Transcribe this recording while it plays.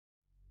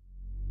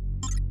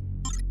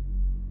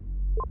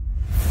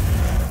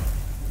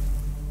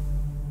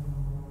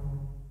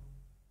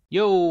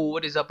Yo,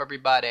 what is up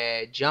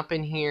everybody?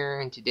 Jumping here,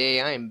 and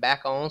today I am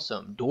back on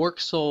some Dork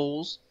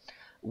Souls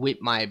with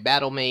my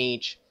Battle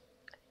Mage.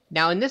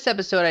 Now in this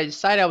episode I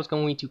decided I was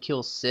going to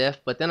kill SIF,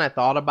 but then I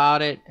thought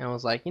about it and I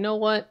was like, you know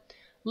what?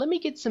 Let me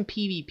get some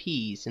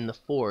PvPs in the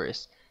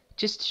forest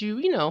just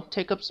to,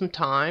 take up some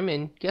time,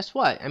 and guess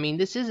what? I mean,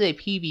 this is a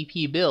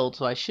PvP build,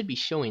 so I should be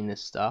showing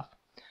this stuff.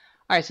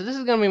 Alright, so this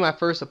is going to be my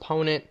first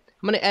opponent.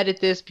 I'm going to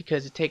edit this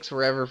because it takes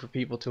forever for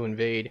people to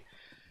invade.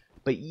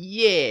 But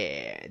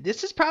yeah,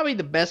 this is probably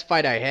the best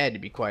fight I had, to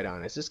be quite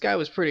honest. This guy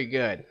was pretty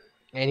good.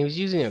 And he was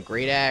using a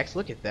great axe.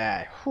 Look at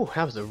that. Whew,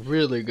 that was a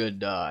really good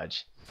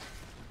dodge.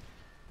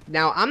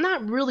 Now, I'm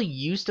not really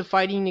used to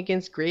fighting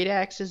against great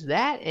axes.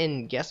 That,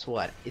 and guess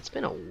what? It's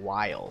been a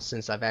while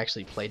since I've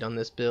actually played on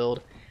this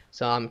build.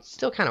 So I'm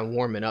still kind of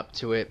warming up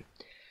to it.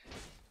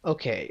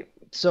 Okay,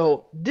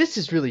 so this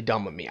is really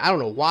dumb of me. I don't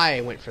know why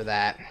I went for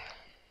that.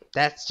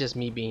 That's just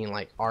me being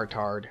like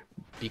artard,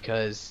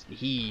 because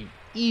he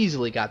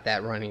easily got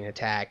that running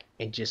attack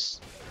and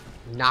just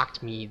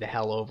knocked me the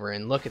hell over.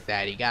 And look at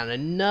that, he got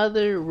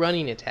another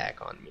running attack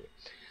on me.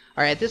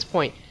 Alright, at this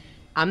point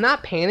I'm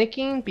not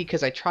panicking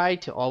because I try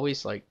to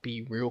always like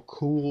be real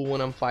cool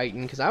when I'm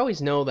fighting, because I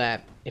always know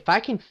that if I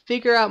can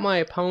figure out my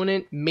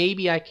opponent,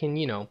 maybe I can,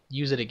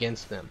 use it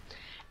against them.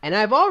 And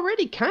I've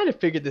already kind of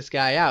figured this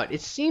guy out.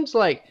 It seems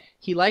like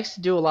he likes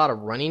to do a lot of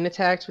running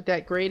attacks with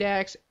that great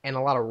axe and a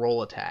lot of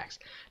roll attacks.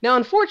 Now,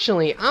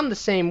 unfortunately, I'm the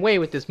same way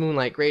with this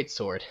Moonlight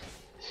Greatsword.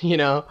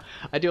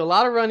 I do a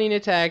lot of running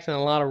attacks and a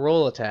lot of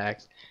roll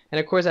attacks.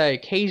 And of course, I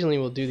occasionally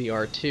will do the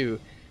R2.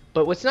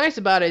 But what's nice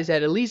about it is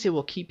that at least it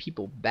will keep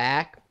people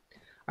back.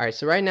 Alright,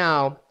 so right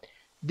now,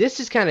 this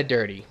is kind of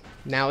dirty.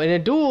 Now, in a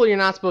duel, you're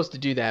not supposed to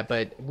do that,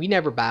 but we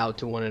never bowed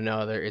to one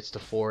another. It's the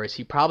forest.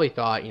 He probably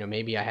thought,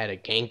 maybe I had a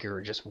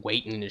ganker just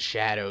waiting in the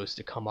shadows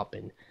to come up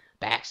and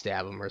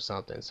backstab him or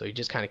something. So he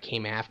just kind of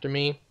came after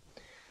me.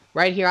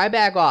 Right here, I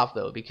back off,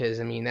 though, because,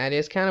 that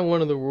is kind of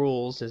one of the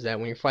rules, is that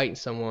when you're fighting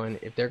someone,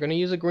 if they're going to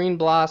use a green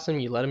blossom,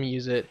 you let them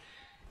use it,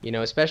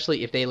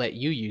 especially if they let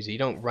you use it. You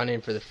don't run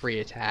in for the free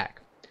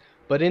attack.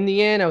 But in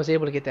the end, I was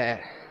able to get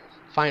that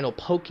final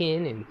poke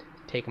in and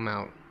take him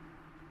out.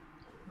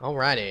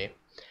 Alrighty.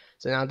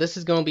 So now this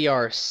is going to be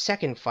our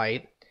second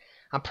fight.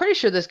 I'm pretty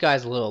sure this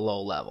guy's a little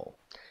low level.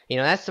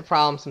 That's the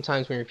problem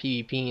sometimes when you're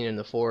PvPing in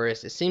the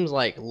forest. It seems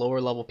like lower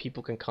level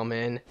people can come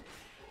in.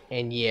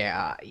 And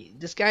yeah,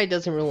 this guy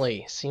doesn't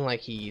really seem like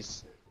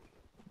he's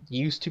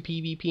used to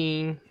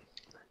PvPing.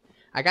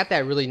 I got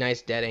that really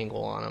nice dead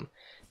angle on him.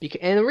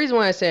 And the reason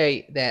why I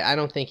say that I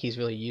don't think he's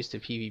really used to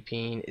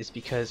PvPing is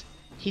because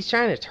he's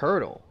trying to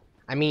turtle.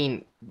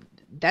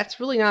 That's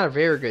really not a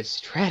very good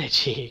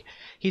strategy.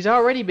 He's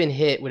already been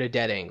hit with a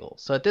dead angle.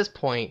 So at this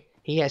point,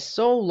 he has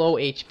so low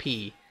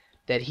HP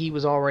that he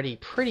was already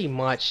pretty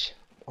much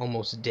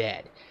almost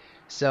dead.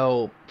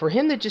 So for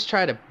him to just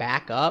try to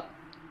back up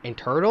and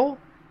turtle,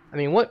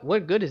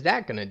 what good is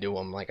that going to do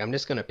him? I'm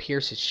just going to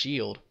pierce his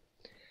shield.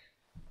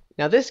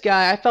 Now this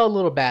guy, I felt a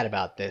little bad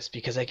about this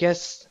because I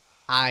guess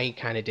I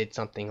kind of did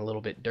something a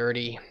little bit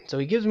dirty. So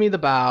he gives me the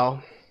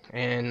bow,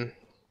 and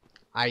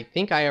I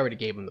think I already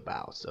gave him the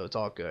bow, so it's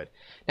all good.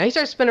 Now he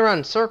starts spinning around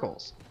in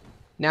circles.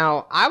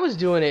 Now, I was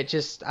doing it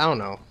just, I don't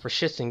know, for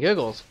shits and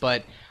giggles,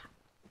 but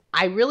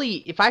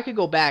if I could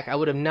go back, I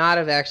would have not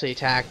have actually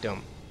attacked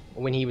him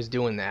when he was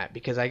doing that,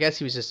 because I guess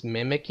he was just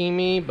mimicking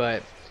me,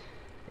 but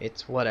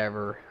it's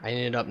whatever. I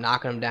ended up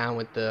knocking him down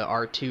with the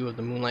R2 of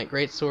the Moonlight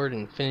Greatsword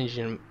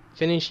and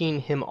finishing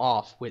him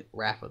off with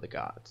Wrath of the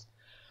Gods.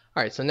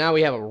 Alright, so now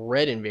we have a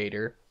red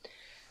invader.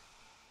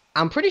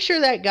 I'm pretty sure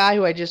that guy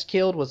who I just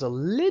killed was a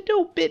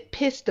little bit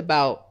pissed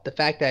about the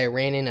fact that I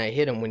ran in and I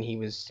hit him when he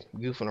was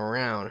goofing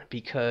around,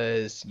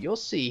 because you'll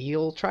see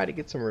he'll try to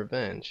get some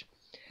revenge.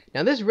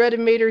 Now this red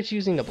invader is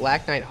using the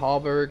Black Knight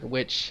Halberd,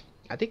 which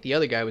I think the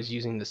other guy was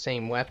using the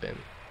same weapon.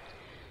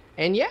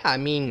 And yeah,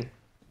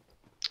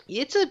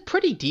 it's a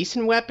pretty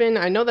decent weapon.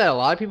 I know that a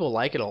lot of people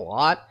like it a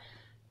lot.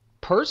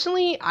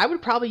 Personally, I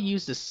would probably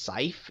use the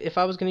SIF if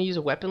I was going to use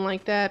a weapon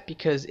like that,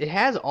 because it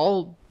has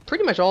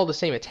pretty much all the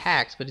same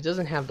attacks, but it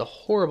doesn't have the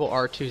horrible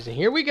R2s. And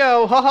here we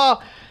go,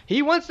 haha!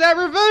 He wants that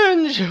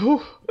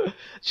revenge!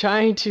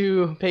 Trying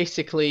to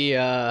basically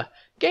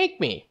gank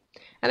me.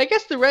 And I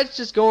guess the red's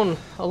just going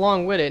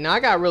along with it. Now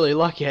I got really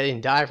lucky I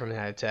didn't die from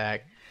that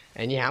attack.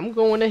 And yeah, I'm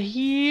going to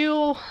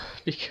heal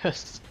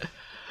because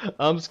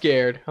I'm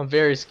scared. I'm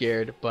very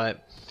scared,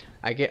 but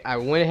I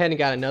went ahead and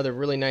got another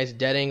really nice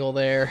dead angle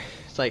there.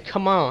 It's like,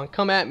 come on,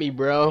 come at me,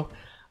 bro.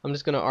 I'm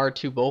just gonna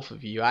R2 both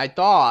of you. I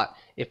thought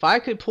if I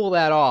could pull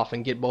that off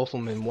and get both of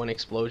them in one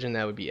explosion,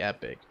 that would be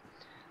epic.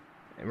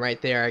 And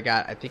right there, I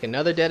got, I think,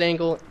 another dead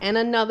angle and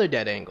another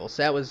dead angle.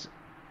 So that was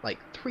like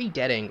 3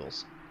 dead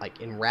angles,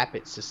 like in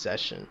rapid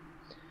succession.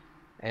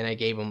 And I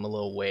gave them a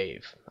little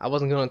wave. I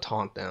wasn't gonna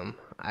taunt them.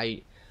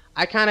 I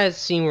kind of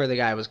seen where the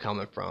guy was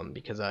coming from,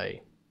 because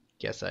I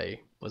guess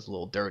I was a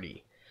little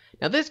dirty.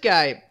 Now this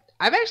guy,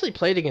 I've actually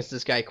played against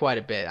this guy quite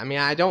a bit.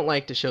 I don't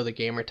like to show the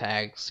gamer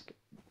tags.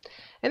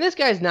 And this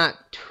guy's not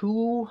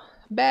too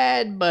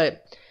bad,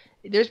 but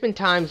there's been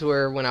times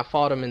where when I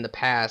fought him in the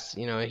past,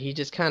 you know, he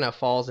just kind of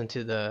falls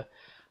into the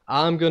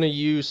I'm gonna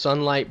use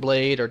Sunlight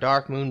Blade or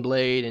Dark Moon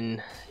Blade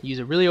and use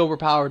a really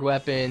overpowered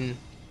weapon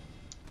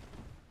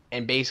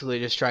and basically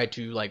just try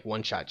to like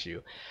one-shot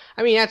you.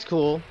 I mean, that's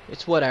cool.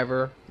 It's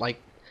whatever.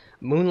 Like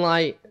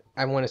Moonlight,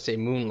 I want to say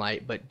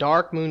Moonlight, but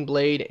Dark Moon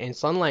Blade and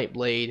Sunlight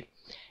Blade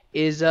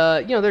is you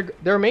know,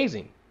 they're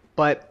amazing.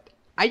 But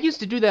I used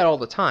to do that all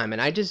the time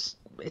and I just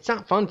it's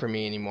not fun for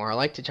me anymore. I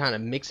like to try to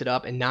mix it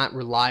up and not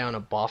rely on a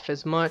buff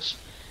as much.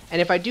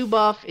 And if I do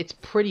buff, it's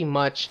pretty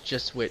much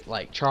just with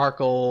like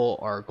charcoal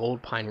or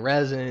gold pine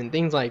resin,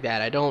 things like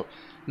that. I don't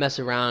mess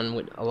around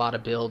with a lot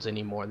of builds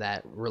anymore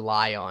that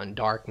rely on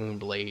Dark Moon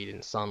Blade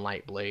and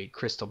Sunlight Blade,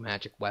 Crystal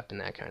Magic Weapon,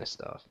 that kind of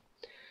stuff.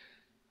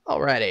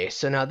 Alrighty,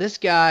 so now this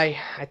guy,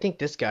 I think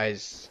this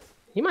guy's,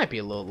 he might be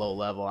a little low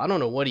level. I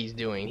don't know what he's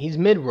doing. He's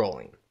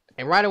mid-rolling.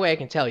 And right away I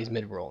can tell he's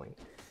mid-rolling.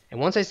 And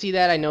once I see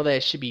that, I know that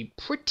it should be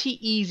pretty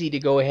easy to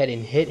go ahead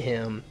and hit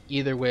him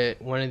either with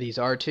one of these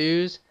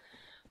R2s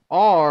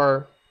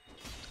or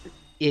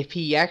if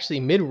he actually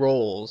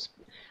mid-rolls,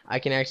 I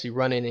can actually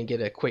run in and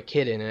get a quick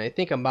hit in, and I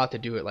think I'm about to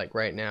do it like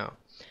right now.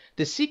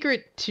 The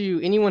secret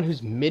to anyone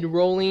who's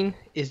mid-rolling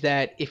is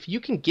that if you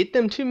can get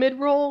them to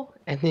mid-roll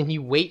and then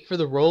you wait for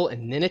the roll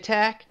and then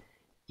attack,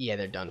 yeah,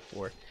 they're done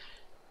for.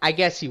 I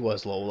guess he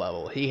was low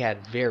level. He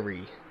had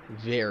very,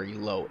 very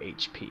low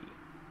HP.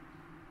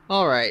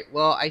 Alright,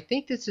 well, I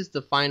think this is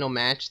the final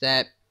match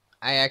that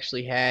I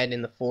actually had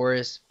in the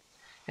forest,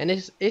 and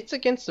it's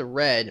against the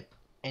red.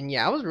 And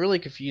yeah, I was really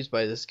confused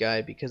by this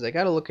guy because I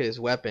got to look at his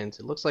weapons.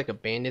 It looks like a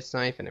bandit's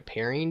knife and a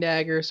parrying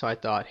dagger, so I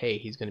thought, hey,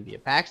 he's going to be a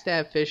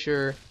backstab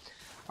fisher,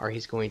 or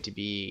he's going to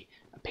be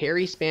a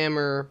parry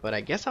spammer, but I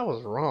guess I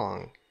was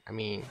wrong. I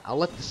mean, I'll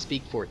let this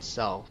speak for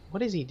itself.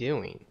 What is he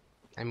doing?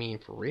 I mean,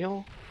 for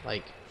real?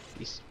 Like,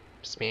 he's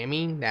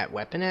spamming that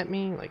weapon at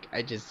me? Like,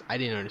 I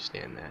didn't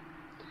understand that.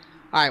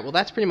 Alright, well,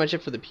 that's pretty much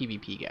it for the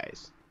PvP,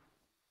 guys.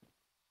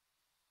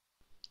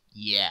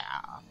 Yeah.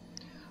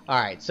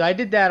 Alright, so I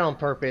did that on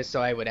purpose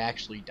so I would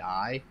actually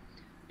die.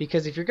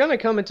 Because if you're going to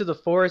come into the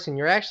forest and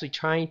you're actually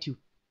trying to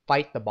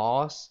fight the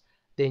boss,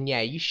 then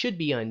yeah, you should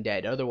be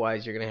undead.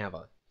 Otherwise, you're going to have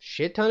a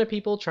shit ton of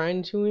people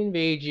trying to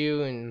invade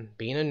you and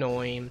being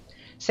annoying.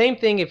 Same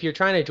thing if you're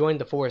trying to join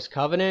the Forest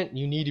Covenant,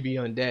 you need to be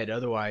undead.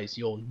 Otherwise,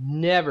 you'll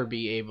never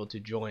be able to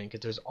join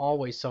because there's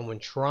always someone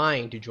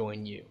trying to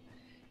join you.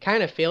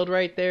 Kind of failed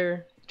right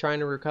there, trying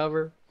to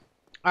recover.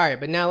 Alright,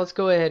 but now let's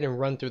go ahead and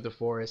run through the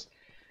forest.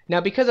 Now,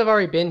 because I've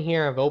already been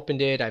here, I've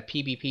opened it, I've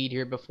PvP'd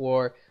here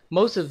before,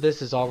 most of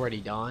this is already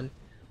done.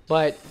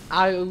 But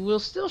I will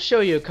still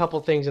show you a couple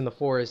things in the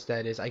forest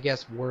that is, I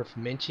guess, worth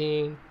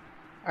mentioning.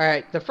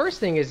 Alright, the first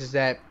thing is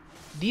that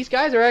these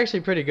guys are actually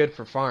pretty good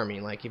for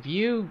farming. Like, if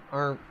you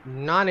are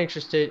not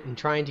interested in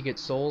trying to get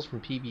souls from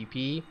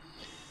PvP,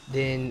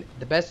 then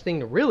the best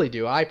thing to really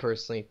do, I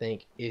personally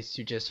think, is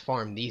to just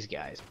farm these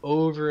guys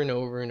over and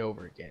over and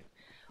over again.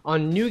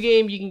 On New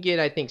Game, you can get,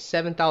 I think,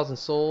 7,000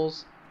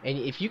 souls. And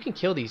if you can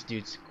kill these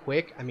dudes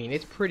quick, I mean,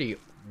 it's pretty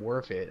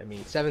worth it. I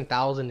mean,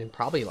 7,000 in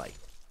probably like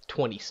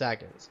 20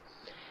 seconds.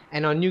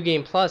 And on New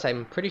Game Plus,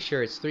 I'm pretty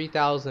sure it's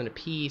 3,000 a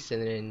piece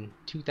and then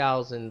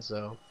 2,000,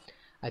 so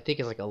I think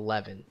it's like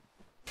 11.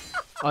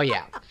 Oh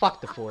yeah,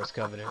 fuck the Forest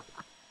Covenant.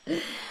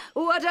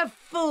 What a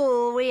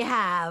fool we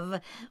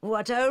have!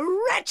 What a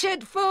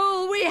wretched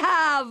fool we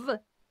have!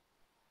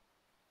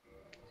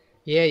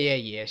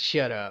 Yeah,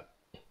 shut up.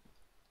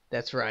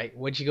 That's right,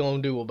 what you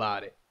gonna do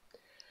about it?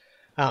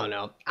 I don't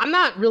know. I'm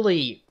not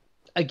really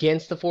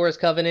against the Forest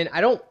Covenant. I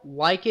don't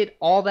like it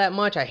all that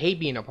much. I hate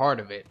being a part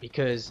of it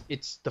because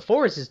the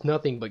forest is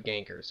nothing but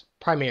gankers,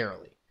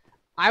 primarily.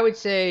 I would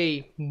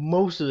say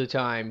most of the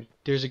time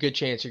there's a good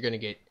chance you're going to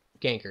get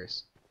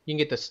gankers. You can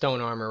get the stone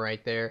armor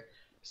right there.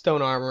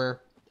 Stone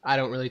armor, I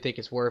don't really think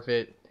it's worth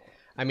it.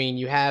 I mean,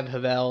 you have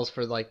Havels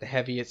for like the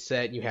heaviest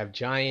set. You have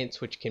Giants,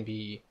 which can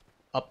be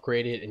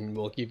upgraded and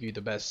will give you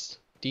the best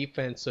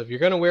defense. So if you're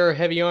going to wear a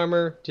heavy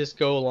armor, just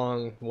go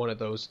along one of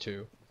those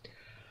two.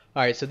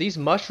 Alright, so these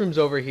mushrooms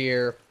over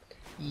here,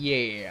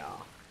 yeah.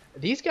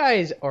 These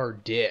guys are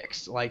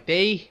dicks. Like,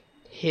 they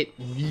hit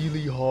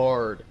really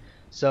hard.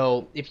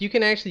 So if you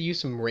can actually use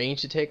some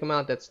range to take them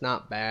out, that's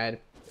not bad.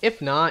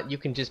 If not, you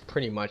can just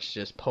pretty much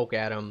just poke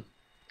at them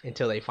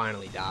until they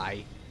finally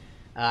die.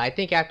 I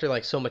think after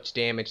like so much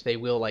damage, they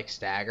will like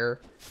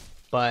stagger.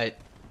 But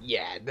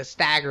yeah, the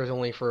stagger is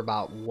only for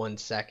about 1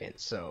 second,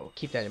 so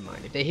keep that in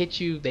mind. If they hit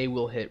you, they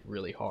will hit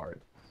really hard.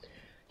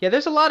 Yeah,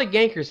 there's a lot of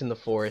gankers in the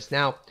forest.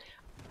 Now,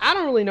 I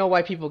don't really know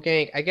why people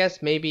gank. I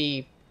guess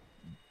maybe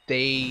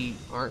they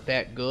aren't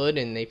that good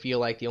and they feel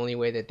like the only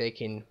way that they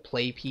can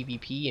play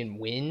PvP and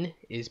win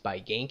is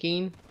by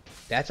ganking.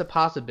 That's a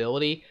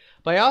possibility.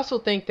 But I also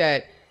think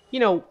that,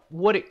 you know,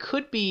 what it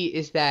could be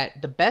is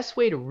that the best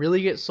way to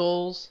really get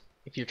souls,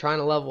 if you're trying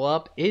to level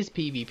up, is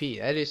PvP.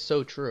 That is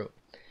so true.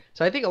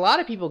 So I think a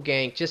lot of people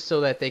gank just so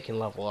that they can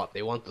level up.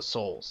 They want the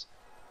souls.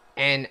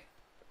 And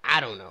I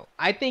don't know.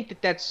 I think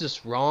that that's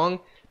just wrong.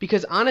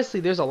 Because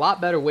honestly, there's a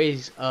lot better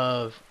ways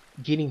of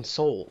getting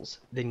souls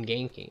than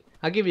ganking.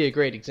 I'll give you a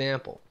great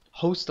example.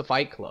 host a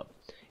fight club.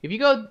 If you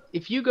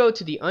go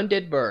to the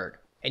Undead Burg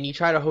and you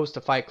try to host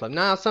a fight club,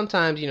 now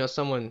sometimes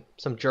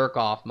some jerk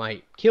off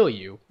might kill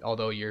you,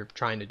 although you're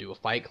trying to do a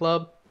fight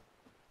club.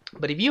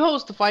 But if you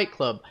host a fight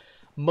club,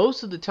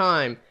 most of the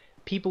time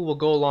people will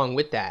go along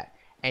with that,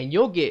 and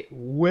you'll get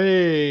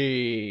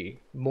way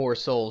more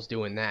souls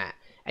doing that,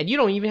 and you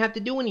don't even have to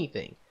do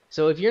anything.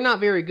 So if you're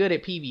not very good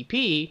at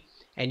PvP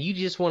and you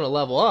just want to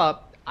level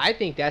up, I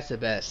think that's the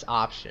best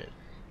option.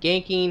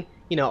 Ganking,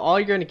 all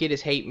you're going to get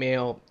is hate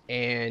mail,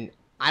 and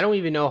I don't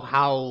even know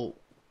how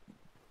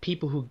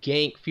people who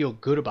gank feel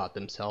good about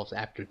themselves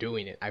after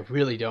doing it. I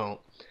really don't.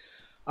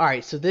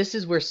 Alright, so this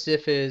is where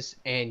SIF is,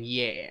 and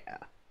yeah,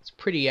 it's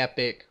pretty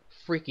epic.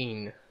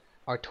 Freaking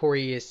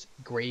Artorias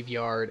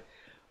graveyard.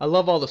 I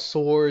love all the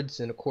swords,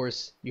 and of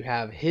course you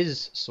have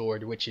his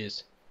sword, which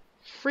is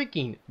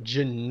freaking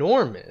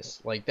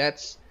ginormous. Like,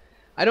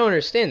 I don't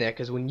understand that,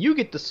 because when you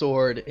get the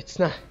sword, it's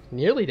not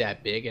nearly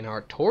that big, and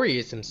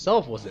Artorias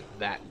himself wasn't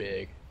that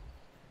big.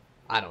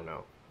 I don't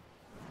know.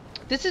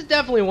 This is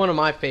definitely one of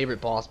my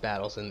favorite boss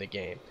battles in the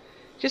game,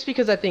 just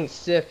because I think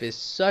SIF is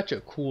such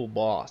a cool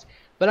boss,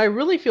 but I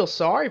really feel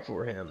sorry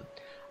for him.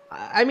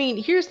 I mean,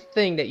 here's the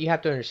thing that you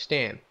have to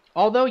understand.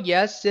 Although,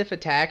 yes, SIF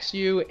attacks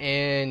you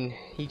and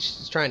he's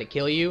just trying to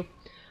kill you,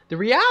 the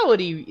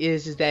reality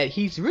is that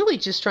he's really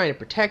just trying to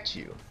protect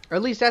you. Or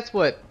at least that's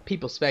what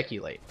people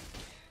speculate.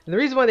 And the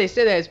reason why they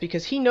say that is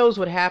because he knows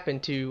what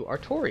happened to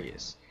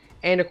Artorias.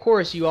 And of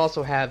course, you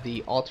also have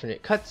the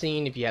alternate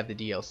cutscene if you have the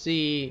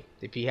DLC.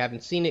 If you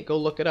haven't seen it, go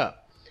look it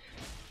up.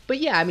 But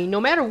yeah, I mean,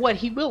 no matter what,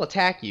 he will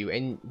attack you,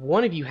 and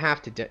one of you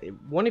has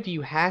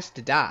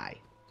to die.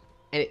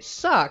 And it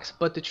sucks,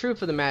 but the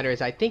truth of the matter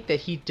is I think that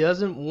he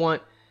doesn't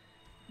want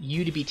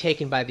you to be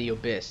taken by the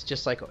Abyss,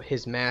 just like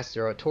his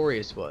master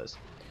Artorias was.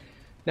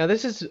 Now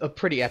this is a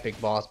pretty epic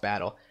boss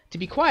battle. To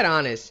be quite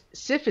honest,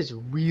 SIF is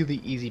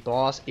really easy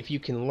boss if you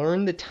can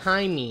learn the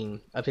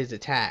timing of his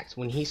attacks.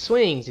 When he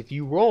swings, if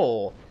you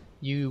roll,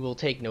 you will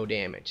take no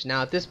damage.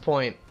 Now at this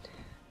point,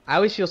 I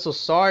always feel so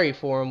sorry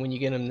for him when you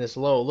get him this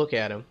low. Look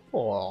at him.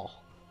 Oh,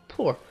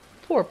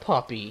 poor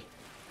puppy.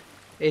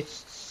 It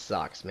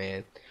sucks,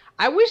 man.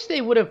 I wish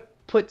they would have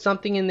put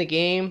something in the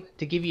game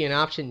to give you an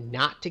option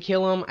not to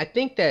kill him. I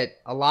think that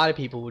a lot of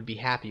people would be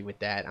happy with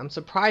that. I'm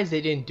surprised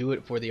they didn't do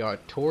it for the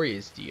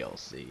Artorias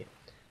DLC.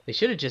 They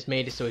should have just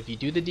made it so if you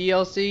do the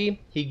DLC,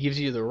 he gives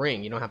you the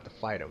ring. You don't have to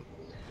fight him.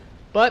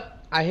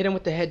 But I hit him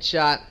with the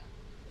headshot,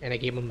 and I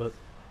gave him a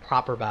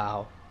proper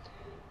bow.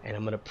 And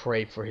I'm going to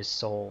pray for his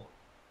soul.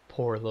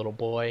 Poor little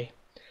boy.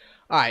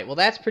 Alright, well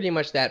that's pretty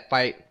much that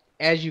fight.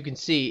 As you can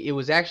see, it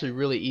was actually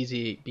really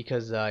easy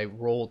because I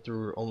rolled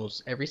through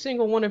almost every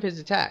single one of his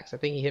attacks. I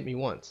think he hit me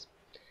once.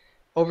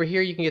 Over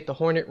here you can get the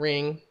Hornet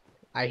Ring.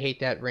 I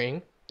hate that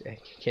ring. I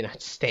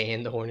cannot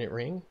stand the Hornet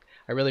Ring.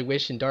 I really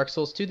wish in Dark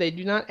Souls 2 they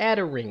do not add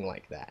a ring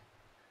like that.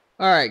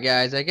 Alright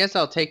guys, I guess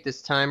I'll take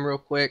this time real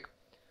quick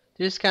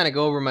to just kind of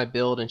go over my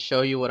build and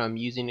show you what I'm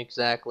using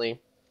exactly.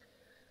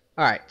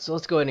 Alright, so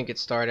let's go ahead and get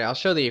started. I'll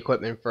show the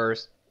equipment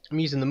first. I'm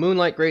using the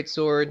Moonlight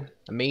Greatsword,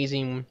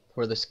 amazing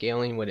for the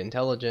scaling with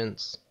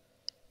intelligence.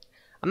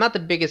 I'm not the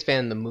biggest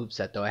fan of the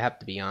moveset though, I have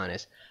to be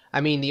honest. I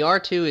mean, the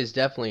R2 is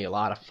definitely a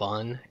lot of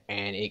fun,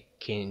 and it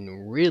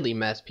can really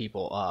mess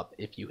people up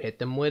if you hit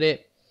them with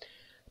it.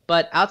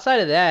 But outside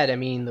of that, I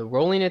mean, the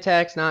rolling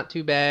attack's not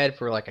too bad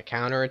for like a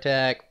counter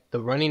attack.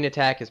 The running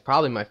attack is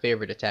probably my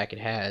favorite attack it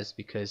has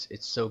because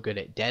it's so good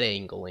at dead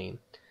angling.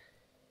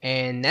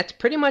 And that's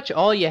pretty much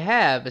all you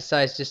have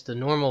besides just the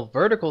normal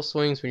vertical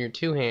swings when you're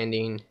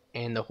two-handing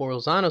and the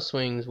horizontal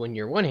swings when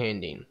you're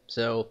one-handing.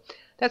 So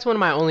that's one of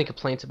my only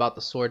complaints about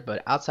the sword,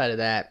 but outside of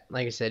that,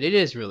 like I said, it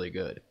is really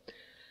good.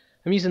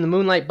 I'm using the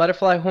Moonlight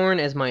Butterfly Horn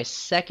as my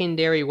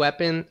secondary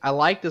weapon. I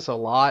like this a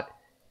lot.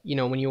 You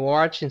know, when you're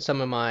watching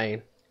some of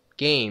my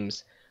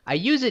games, I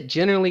use it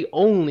generally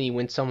only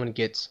when someone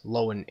gets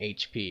low in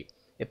HP.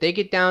 If they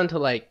get down to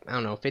like, I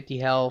don't know, 50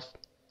 health,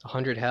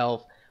 100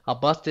 health, I'll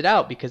bust it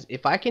out because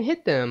if I can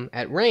hit them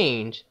at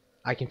range,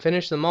 I can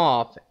finish them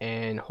off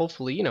and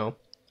hopefully,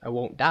 I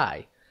won't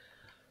die.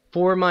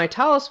 For my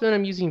talisman,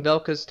 I'm using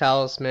Velka's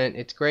talisman.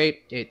 It's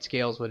great. It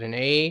scales with an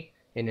A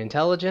in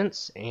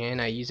intelligence,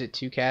 and I use it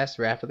to cast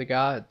Wrath of the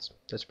Gods.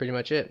 That's pretty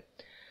much it.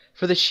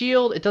 For the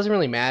shield, it doesn't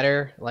really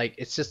matter. Like,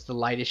 it's just the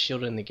lightest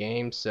shield in the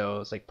game, so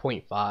it's like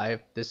 0.5.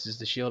 This is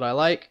the shield I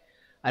like.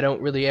 I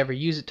don't really ever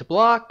use it to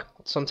block.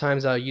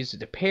 Sometimes I'll use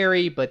it to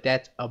parry, but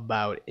that's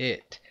about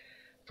it.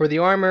 For the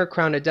armor,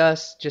 Crown of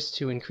Dust, just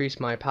to increase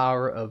my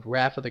power of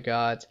Wrath of the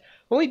Gods.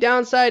 Only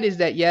downside is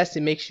that yes,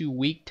 it makes you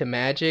weak to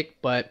magic,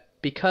 but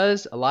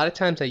because a lot of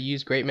times I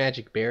use Great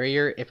Magic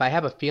Barrier, if I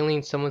have a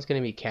feeling someone's going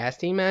to be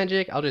casting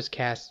magic, I'll just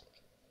cast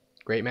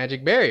Great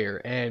Magic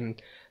Barrier, and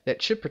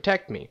that should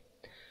protect me.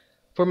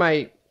 For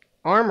my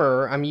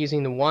armor, I'm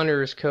using the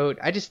Wanderer's Coat.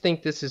 I just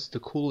think this is the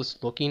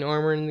coolest looking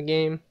armor in the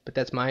game, but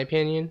that's my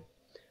opinion.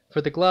 For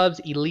the gloves,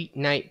 Elite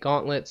Knight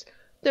Gauntlets.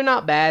 They're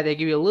not bad. They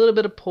give you a little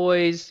bit of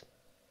poise.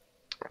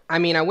 I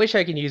mean, I wish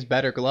I could use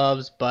better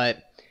gloves,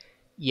 but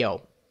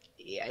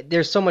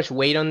there's so much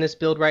weight on this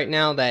build right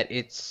now that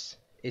it's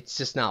It's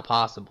just not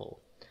possible.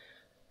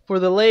 For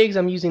the legs,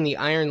 I'm using the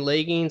iron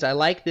leggings. I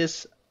like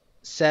this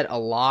set a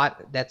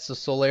lot. That's the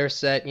Solaire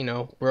set, you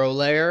know, bro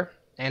layer.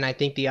 And I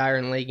think the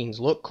iron leggings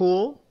look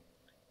cool.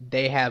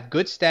 They have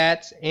good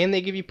stats and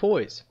they give you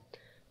poise.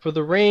 For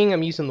the ring,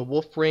 I'm using the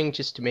wolf ring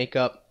just to make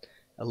up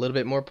a little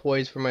bit more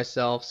poise for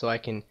myself so I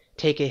can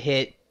take a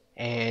hit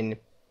and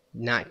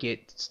not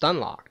get stun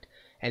locked.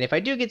 And if I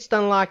do get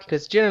stun locked,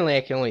 because generally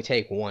I can only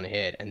take one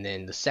hit and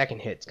then the second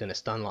hit's going to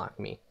stun lock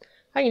me,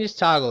 I can just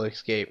toggle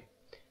escape.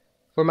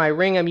 For my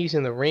ring, I'm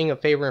using the Ring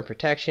of Favor and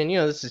Protection. You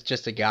know, this is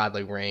just a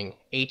godly ring.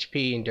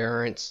 HP,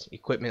 endurance,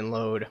 equipment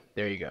load,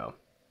 there you go.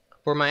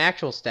 For my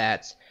actual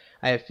stats,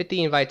 I have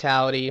 50 in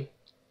Vitality.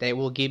 That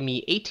will give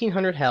me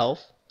 1800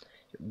 health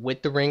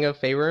with the Ring of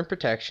Favor and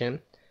Protection.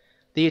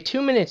 The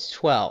attunement is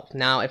 12.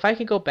 Now, if I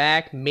could go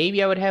back,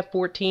 maybe I would have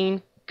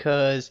 14,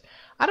 because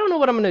I don't know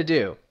what I'm going to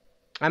do.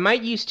 I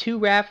might use 2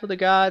 Wrath of the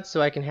Gods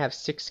so I can have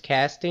 6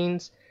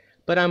 castings,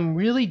 but I'm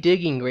really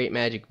digging Great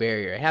Magic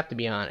Barrier, I have to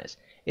be honest.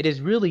 It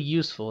is really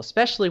useful,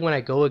 especially when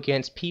I go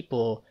against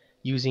people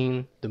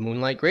using the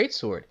Moonlight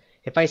Greatsword.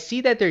 If I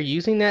see that they're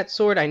using that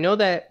sword, I know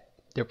that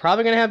they're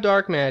probably going to have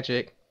dark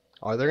magic,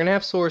 or they're going to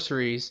have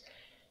sorceries,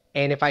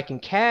 and if I can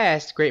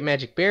cast Great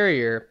Magic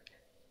Barrier,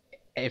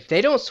 if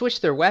they don't switch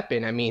their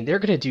weapon, I mean, they're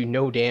going to do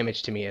no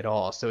damage to me at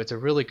all, so it's a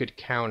really good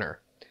counter.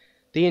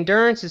 The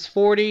endurance is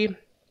 40.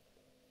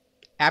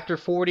 After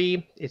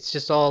 40, it's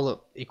just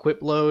all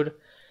equip load.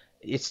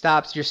 It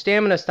stops, your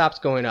stamina stops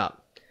going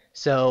up.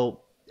 So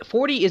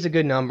 40 is a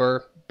good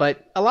number,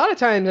 but a lot of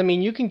times, I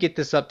mean, you can get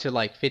this up to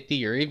like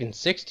 50 or even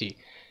 60.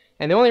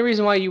 And the only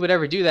reason why you would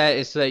ever do that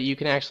is so that you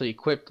can actually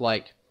equip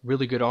like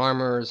really good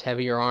armors,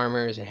 heavier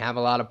armors, and have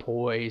a lot of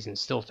poise and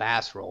still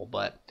fast roll.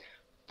 But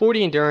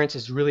 40 endurance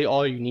is really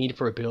all you need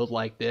for a build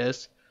like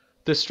this.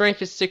 The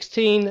strength is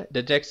 16,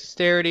 the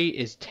dexterity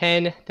is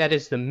 10. That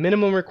is the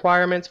minimum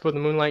requirements for the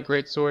Moonlight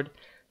Greatsword.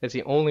 That's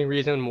the only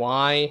reason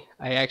why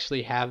I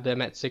actually have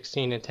them at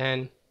 16 and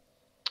 10.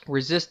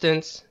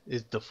 Resistance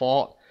is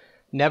default.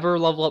 Never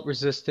level up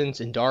resistance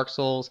in Dark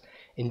Souls.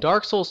 In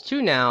Dark Souls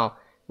 2 now,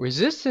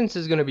 resistance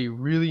is going to be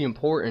really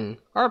important,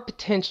 or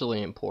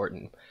potentially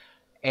important.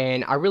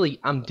 And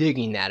I'm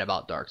digging that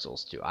about Dark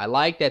Souls 2. I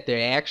like that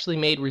they actually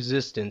made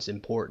resistance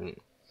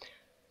important.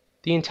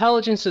 The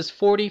intelligence is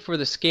 40 for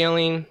the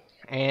scaling,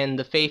 and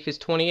the faith is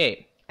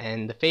 28.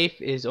 And the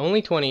faith is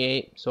only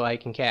 28, so I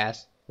can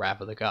cast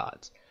Wrath of the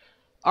Gods.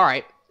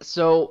 Alright,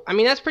 so, I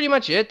mean, that's pretty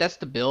much it. That's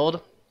the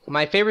build.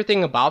 My favorite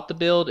thing about the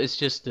build is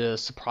just the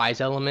surprise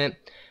element.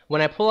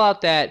 When I pull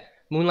out that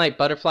Moonlight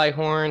Butterfly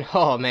Horn,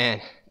 oh man,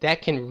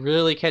 that can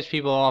really catch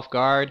people off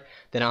guard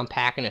that I'm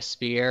packing a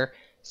spear.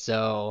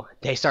 So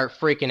they start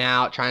freaking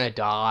out, trying to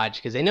dodge,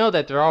 because they know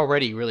that they're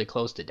already really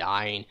close to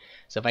dying.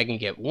 So if I can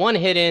get one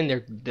hit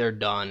in, they're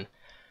done.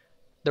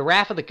 The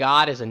Wrath of the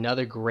God is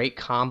another great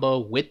combo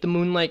with the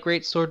Moonlight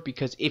Greatsword,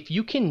 because if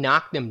you can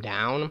knock them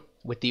down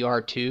with the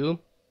R2,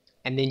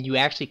 and then you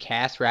actually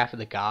cast Wrath of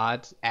the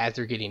Gods as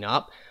they're getting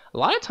up, a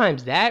lot of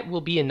times that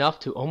will be enough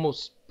to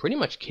almost pretty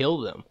much kill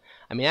them.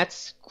 I mean,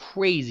 that's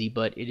crazy,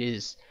 but it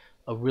is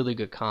a really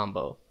good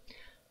combo.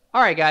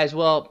 Alright guys,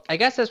 well, I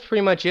guess that's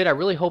pretty much it. I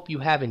really hope you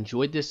have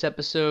enjoyed this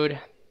episode.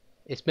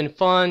 It's been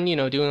fun, you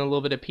know, doing a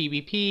little bit of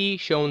PvP,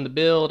 showing the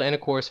build, and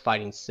of course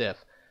fighting SIF.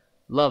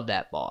 Love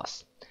that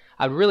boss.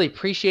 I'd really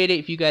appreciate it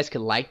if you guys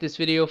could like this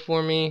video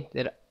for me.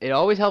 It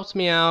always helps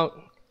me out,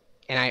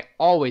 and I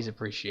always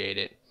appreciate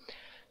it.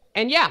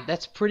 And yeah,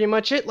 that's pretty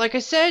much it, like I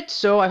said.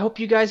 So I hope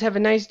you guys have a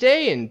nice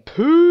day, and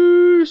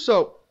peace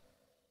out.